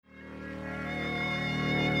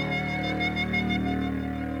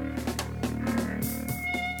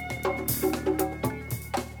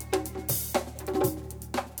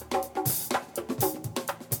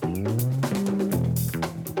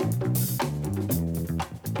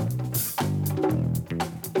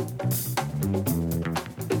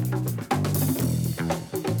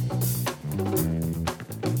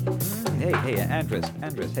Andres.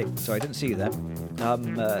 Hey, sorry, I didn't see you there.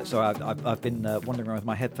 Sorry, I've been wandering around with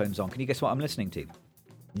my headphones on. Can you guess what I'm listening to?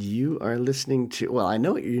 You are listening to, well, I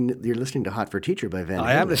know you're listening to Hot for Teacher by Van Halen.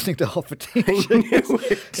 I am listening to Hot for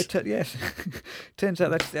Teacher. Yes. Turns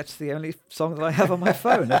out that's the only song that I have on my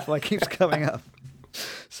phone. That's why it keeps coming up.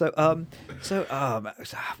 So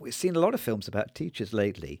we've seen a lot of films about teachers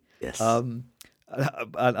lately. Yes. And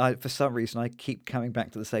for some reason, I keep coming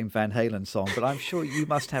back to the same Van Halen song, but I'm sure you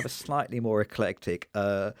must have a slightly more eclectic,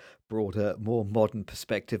 broader, more modern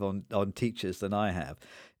perspective on teachers than I have,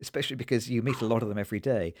 especially because you meet a lot of them every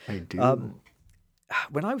day. I do.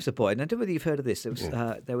 When I was a boy, and I don't know whether you've heard of this,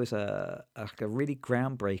 there was a really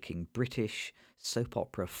groundbreaking British soap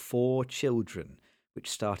opera for children, which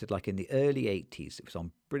started like in the early 80s. It was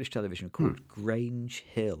on British television called Grange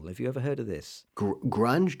Hill. Have you ever heard of this?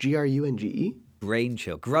 Grunge, Grunge? Grange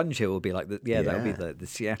Hill. Grunge Hill would be like that would be the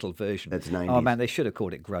Seattle version. That's 90s. Oh man, they should have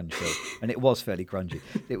called it Grunge Hill, and it was fairly grungy.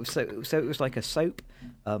 It was so it was like a soap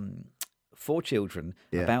for children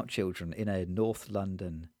about children in a North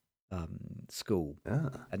London school,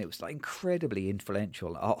 and it was like incredibly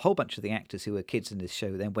influential. A whole bunch of the actors who were kids in this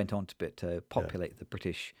show then went on to populate the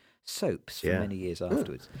British soaps for many years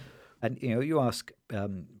afterwards. And you ask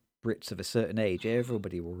Brits of a certain age,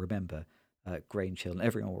 everybody will remember Grange Hill, and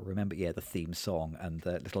everyone will remember the theme song and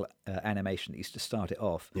the little animation that used to start it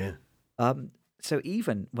off. So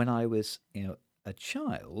even when I was a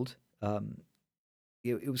child,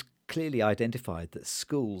 it was clearly identified that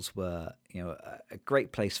schools were a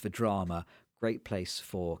great place for drama, great place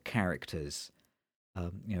for characters,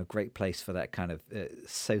 great place for that kind of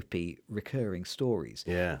soapy recurring stories.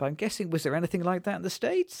 But I'm guessing, was there anything like that in the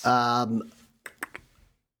States?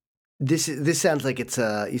 This sounds like it's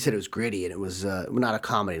you said it was gritty and it was not a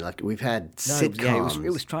comedy. Like we've had sitcoms. It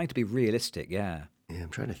was trying to be realistic. Yeah, I'm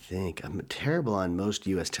trying to think. I'm terrible on most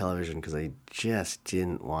U.S. television because I just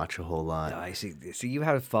didn't watch a whole lot. I see. You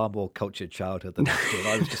had a far more cultured childhood than I did.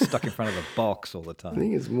 I was just stuck in front of a box all the time. I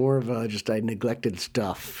think it's more of I neglected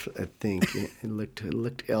stuff. I think it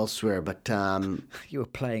looked elsewhere. But you were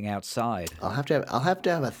playing outside. I'll have to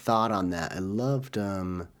have a thought on that. I loved.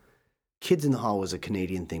 Kids in the Hall was a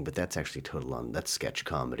Canadian thing, but that's actually that's sketch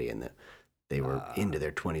comedy, and they were into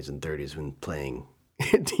their 20s and 30s when playing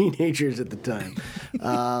teenagers at the time.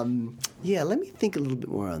 Let me think a little bit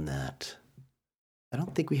more on that. I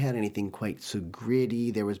don't think we had anything quite so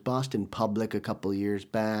gritty. There was Boston Public a couple years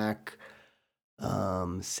back,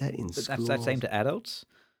 set in schools. That's aimed at adults?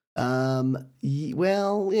 It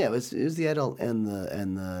was the adult and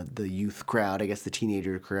the youth crowd, I guess the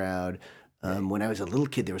teenager crowd. When I was a little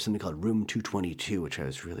kid, there was something called Room 222, which I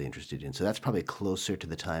was really interested in. So that's probably closer to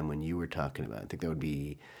the time when you were talking about. I think that would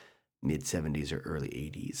be mid-'70s or early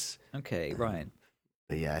 '80s. Okay, right.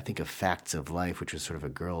 But I think of Facts of Life, which was sort of a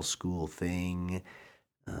girls' school thing.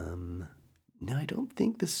 No, I don't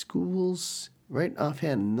think the schools, right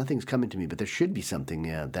offhand, nothing's coming to me, but there should be something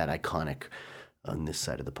that iconic on this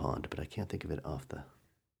side of the pond, but I can't think of it off the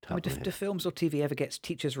top of my head. Do films or TV ever get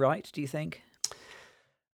teachers right, do you think?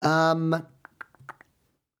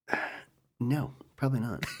 No, probably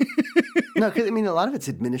not. No, because a lot of it's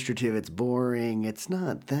administrative. It's boring. It's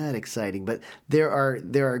not that exciting. But there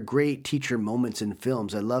are great teacher moments in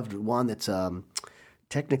films. I loved one that's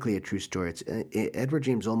technically a true story. It's Edward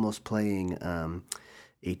James Olmos playing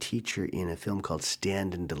a teacher in a film called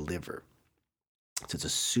Stand and Deliver. So it's a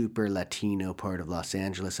super Latino part of Los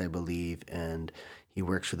Angeles, I believe, and he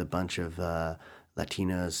works with a bunch of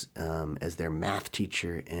Latinos as their math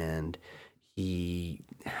teacher, and he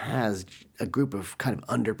has a group of kind of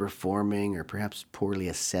underperforming or perhaps poorly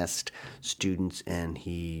assessed students, and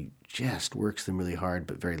he just works them really hard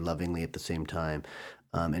but very lovingly at the same time.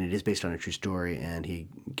 And it is based on a true story, and he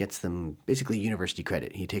gets them basically university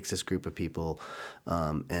credit. He takes this group of people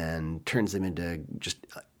and turns them into just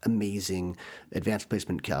amazing advanced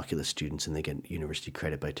placement calculus students, and they get university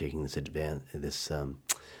credit by taking this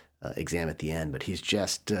exam at the end. But he's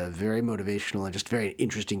just very motivational and just very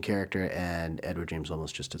interesting character, and Edward James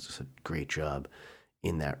Olmos just does a great job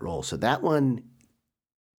in that role. So that one,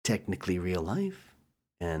 technically real life.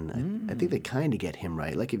 And I think they kind of get him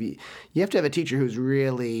right. Like if you have to have a teacher who's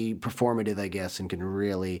really performative, I guess, and can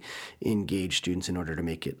really engage students in order to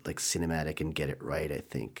make it like cinematic and get it right. I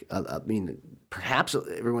think. Perhaps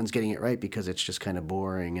everyone's getting it right because it's just kind of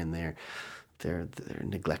boring and they're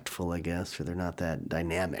neglectful, I guess, or they're not that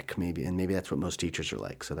dynamic. Maybe that's what most teachers are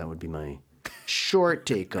like. So that would be my short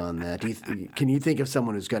take on that. Can you think of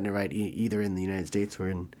someone who's gotten it right either in the United States or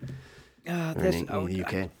in the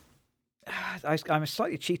UK? I'm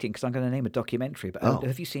slightly cheating because I'm going to name a documentary. But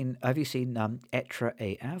have you seen Etre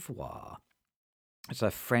et Avoir? It's a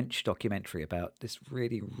French documentary about this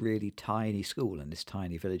really, really tiny school in this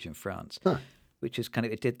tiny village in France, which is kind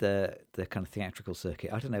of, it did the kind of theatrical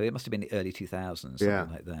circuit. I don't know, it must have been the early 2000s, something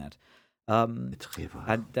like that. And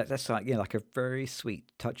that's like, like a very sweet,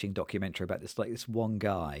 touching documentary about this one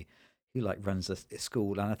guy who runs a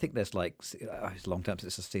school, and I think there's it's a long time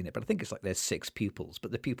since I've seen it, but I think it's there's 6 pupils,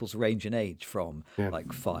 but the pupils range in age from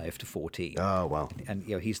 5 to 14. Oh wow! And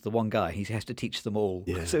he's the one guy. He has to teach them all,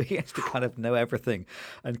 so he has to kind of know everything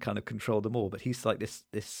and kind of control them all. But he's like this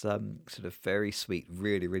sort of very sweet,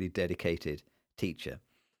 really really dedicated teacher.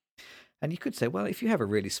 And you could say, well, if you have a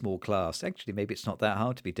really small class, actually, maybe it's not that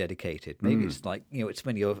hard to be dedicated. Maybe it's it's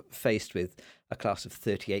when you're faced with a class of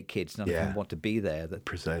 38 kids, none of them want to be there.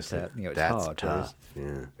 Precisely. It's That's hard. tough.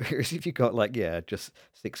 Whereas if you've got just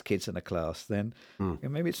 6 kids in a class, then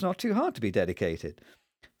maybe it's not too hard to be dedicated.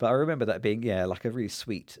 But I remember that being, like a really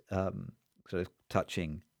sweet, sort of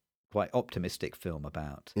touching, quite optimistic film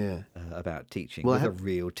about teaching, with a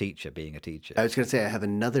real teacher being a teacher. I was going to say I have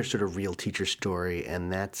another sort of real teacher story, and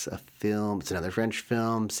that's a film. It's another French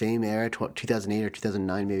film, same era, 2008 or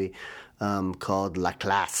 2009 maybe, called La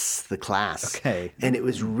Classe, The Class. Okay. And it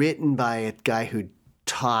was written by a guy who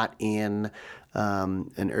taught in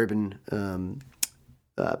an urban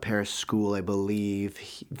Paris school, I believe.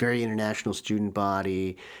 Very international student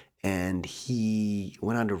body. And he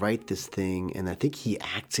went on to write this thing, and I think he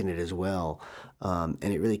acts in it as well. And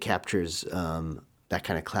it really captures that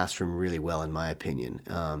kind of classroom really well, in my opinion.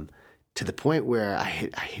 To the point where I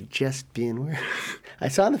had just been, I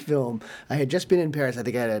saw the film, I had just been in Paris. I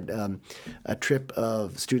think I had a trip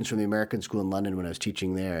of students from the American School in London when I was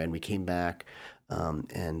teaching there, and we came back.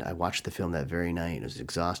 And I watched the film that very night. I was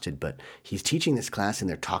exhausted, but he's teaching this class, and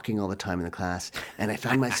they're talking all the time in the class. And I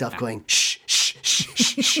found myself going, shh, shh, shh,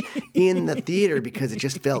 shh, shh, in the theater because it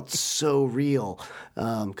just felt so real.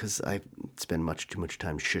 Because I spend too much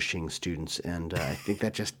time shushing students, and I think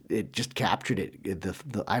that it just captured it.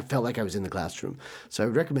 I felt like I was in the classroom. So I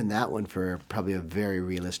would recommend that one for probably a very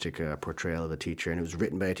realistic portrayal of a teacher. And it was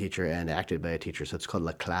written by a teacher and acted by a teacher. So it's called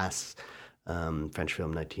La Classe. French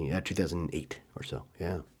film, 2008 or so.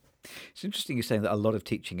 Yeah. It's interesting you're saying that a lot of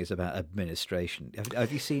teaching is about administration.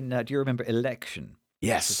 Have you seen? Do you remember Election?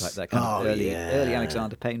 Yes. It's like that kind of early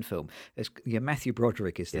Alexander Payne film. Matthew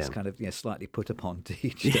Broderick is this kind of slightly put upon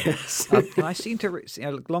teacher. Yes. And I seem to,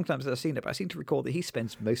 a long time since I've seen it, but I seem to recall that he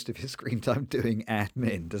spends most of his screen time doing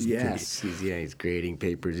admin, doesn't he? Yes. He's grading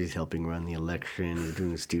papers. He's helping run the election. He's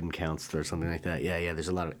doing student counselor or something like that. Yeah. There's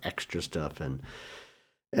a lot of extra stuff, and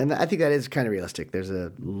I think that is kind of realistic. There's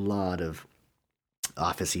a lot of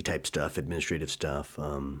office-y type stuff, administrative stuff,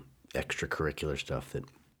 extracurricular stuff that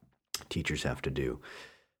teachers have to do.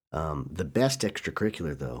 The best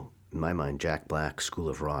extracurricular, though, in my mind, Jack Black, School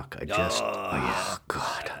of Rock.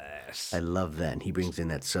 God. Yes. I love that. And he brings in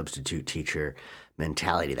that substitute teacher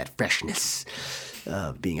mentality, that freshness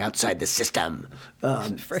of being outside the system.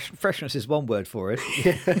 Freshness is one word for it.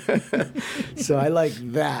 So I like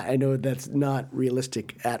that. I know that's not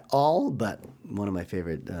realistic at all, but one of my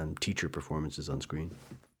favorite teacher performances on screen.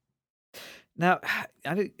 Now,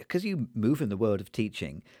 because you move in the world of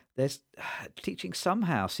teaching, teaching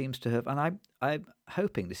somehow seems to have, and I'm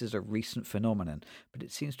hoping this is a recent phenomenon, but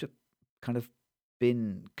it seems to have kind of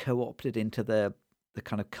been co-opted into the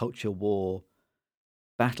kind of culture war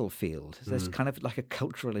battlefield. There's kind of like a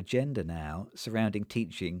cultural agenda now surrounding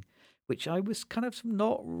teaching, which I was kind of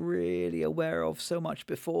not really aware of so much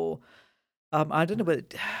before. I don't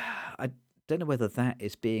know whether that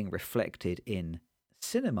is being reflected in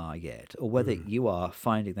cinema yet, or whether you are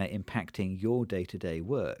finding that impacting your day-to-day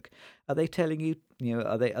work. Are they telling you,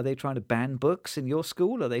 are they trying to ban books in your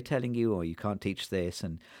school? Are they telling you, oh, you can't teach this,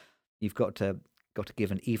 and you've got to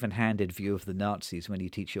give an even-handed view of the Nazis when you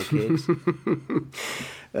teach your kids?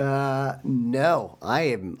 No,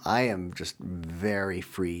 I am just very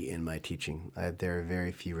free in my teaching. There are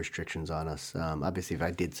very few restrictions on us. Obviously, if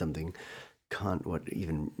I did something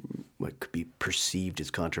what could be perceived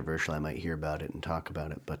as controversial, I might hear about it and talk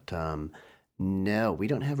about it. But no, we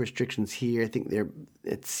don't have restrictions here. I think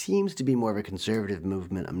it seems to be more of a conservative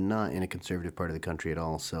movement. I'm not in a conservative part of the country at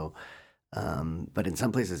all, so. But in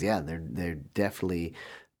some places, yeah, they're definitely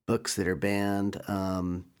books that are banned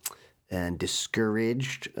and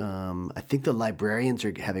discouraged. I think the librarians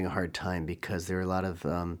are having a hard time because there are a lot of,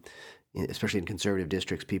 especially in conservative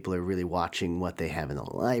districts, people are really watching what they have in the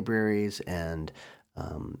libraries and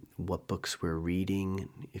what books we're reading.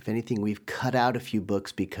 If anything, we've cut out a few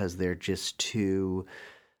books because they're just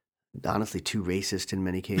honestly, too racist in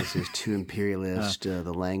many cases, too imperialist.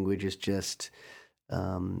 The language is just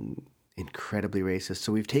incredibly racist.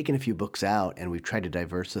 So we've taken a few books out and we've tried to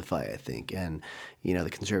diversify, I think. And, the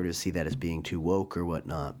conservatives see that as being too woke or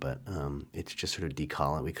whatnot, but it's just sort of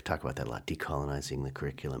we could talk about that a lot, decolonizing the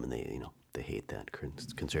curriculum, and they hate that.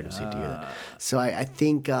 Conservatives hate to hear that. So I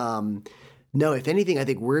think, no, if anything, I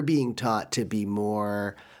think we're being taught to be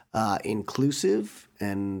more inclusive,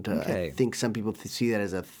 and I think some people see that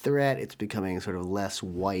as a threat. It's becoming sort of less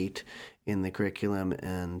white in the curriculum,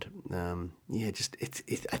 and I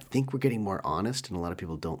think we're getting more honest, and a lot of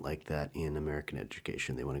people don't like that in American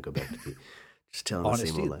education. They want to go back to just telling the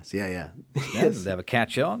same old lies. Yeah. Does ever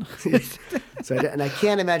catch on? So, and I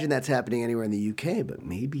can't imagine that's happening anywhere in the UK, but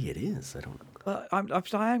maybe it is. I don't know. Well,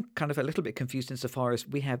 I am kind of a little bit confused insofar as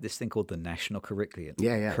we have this thing called the national curriculum.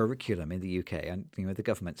 Curriculum in the UK, and the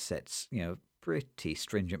government sets pretty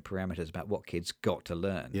stringent parameters about what kids got to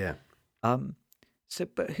learn. Yeah. So,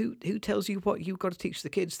 but who tells you what you've got to teach the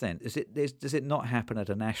kids then? Does it not happen at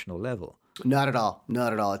a national level? Not at all.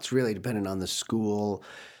 Not at all. It's really dependent on the school.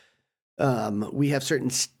 We have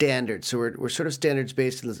certain standards, so we're sort of standards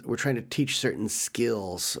based. We're trying to teach certain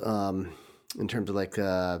skills in terms of like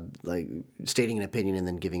stating an opinion and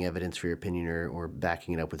then giving evidence for your opinion, or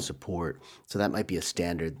backing it up with support. So that might be a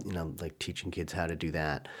standard, like teaching kids how to do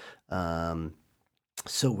that.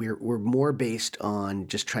 So we're more based on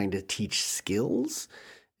just trying to teach skills.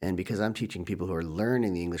 And because I'm teaching people who are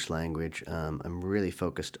learning the English language, I'm really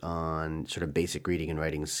focused on sort of basic reading and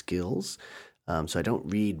writing skills. So I don't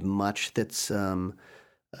read much that's in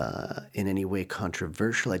any way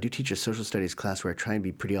controversial. I do teach a social studies class where I try and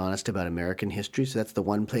be pretty honest about American history. So that's the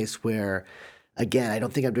one place where, again, I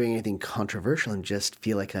don't think I'm doing anything controversial, and just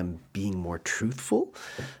feel like I'm being more truthful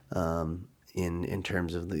in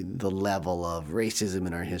terms of the level of racism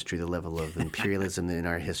in our history, the level of imperialism in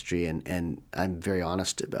our history, and I'm very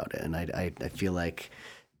honest about it. And I feel like,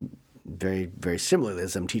 very, very similarly,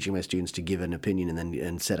 as I'm teaching my students to give an opinion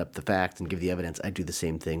and set up the facts and give the evidence, I do the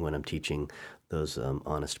same thing when I'm teaching those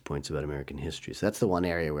honest points about American history. So that's the one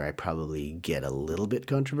area where I probably get a little bit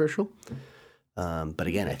controversial. But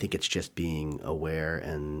again, I think it's just being aware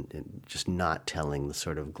and just not telling the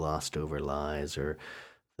sort of glossed over lies or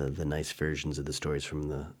the nice versions of the stories from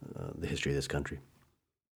the history of this country.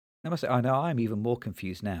 I must say, I know I'm even more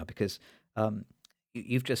confused now, because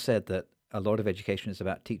you've just said that a lot of education is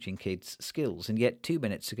about teaching kids skills, and yet 2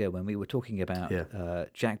 minutes ago when we were talking about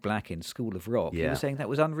Jack Black in School of Rock, you were saying that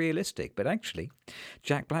was unrealistic, but actually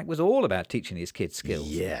Jack Black was all about teaching his kids skills.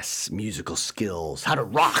 Yes, musical skills, how to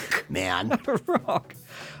rock, man. How to rock.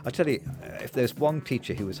 I tell you, if there's one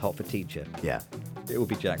teacher who was hot for teacher, it will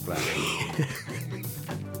be Jack Black.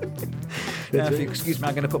 Now, if you excuse me,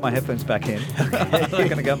 I'm going to put my headphones back in. I'm going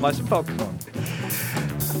to go and buy some popcorn.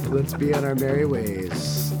 Let's be on our merry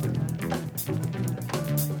ways.